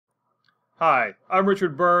Hi, I'm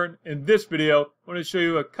Richard Byrne. In this video, I want to show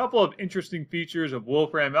you a couple of interesting features of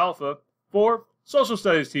Wolfram Alpha for social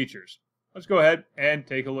studies teachers. Let's go ahead and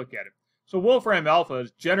take a look at it. So Wolfram Alpha is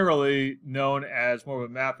generally known as more of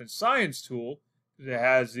a math and science tool because it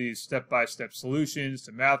has these step-by-step solutions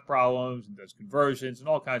to math problems and does conversions and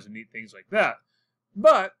all kinds of neat things like that.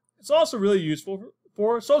 But it's also really useful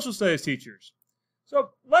for social studies teachers.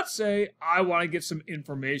 So let's say I want to get some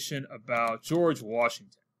information about George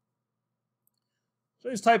Washington. So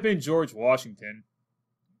just type in George Washington,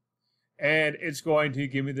 and it's going to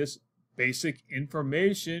give me this basic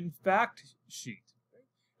information fact sheet.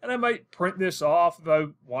 And I might print this off if I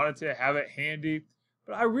wanted to have it handy,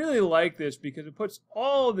 but I really like this because it puts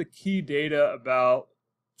all of the key data about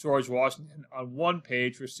George Washington on one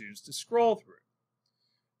page for students to scroll through.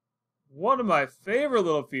 One of my favorite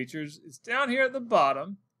little features is down here at the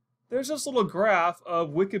bottom. There's this little graph of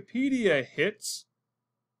Wikipedia hits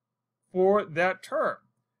for that term.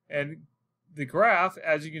 And the graph,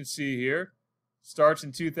 as you can see here, starts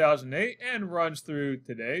in 2008 and runs through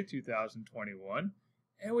today, 2021.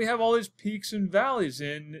 And we have all these peaks and valleys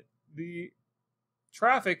in the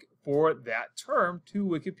traffic for that term to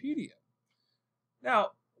Wikipedia. Now,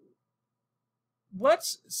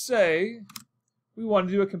 let's say we want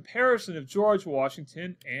to do a comparison of George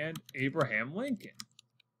Washington and Abraham Lincoln.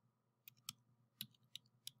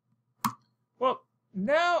 Well,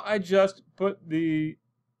 now I just put the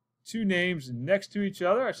two names next to each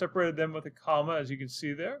other. I separated them with a comma, as you can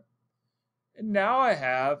see there. And now I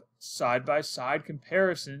have side-by-side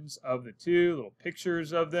comparisons of the two, little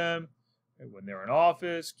pictures of them, when they're in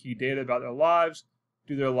office, key data about their lives.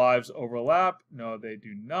 Do their lives overlap? No, they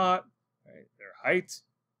do not. Right? Their height.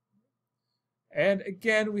 And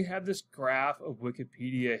again, we have this graph of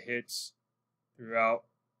Wikipedia hits throughout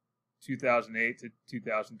 2008 to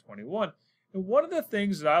 2021. And one of the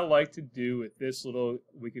things that I like to do with this little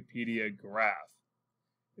Wikipedia graph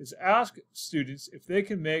is ask students if they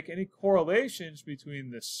can make any correlations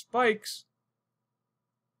between the spikes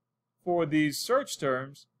for these search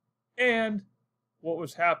terms and what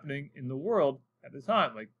was happening in the world at the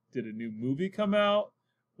time. Like, did a new movie come out?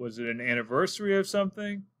 Was it an anniversary of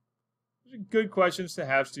something? These are good questions to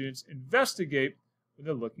have students investigate when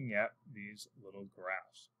they're looking at these little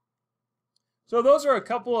graphs. So those are a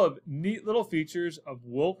couple of neat little features of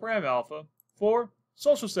Wolfram Alpha for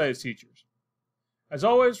social studies teachers. As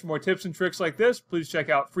always, for more tips and tricks like this, please check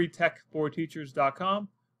out freetech4teachers.com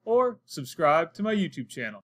or subscribe to my YouTube channel.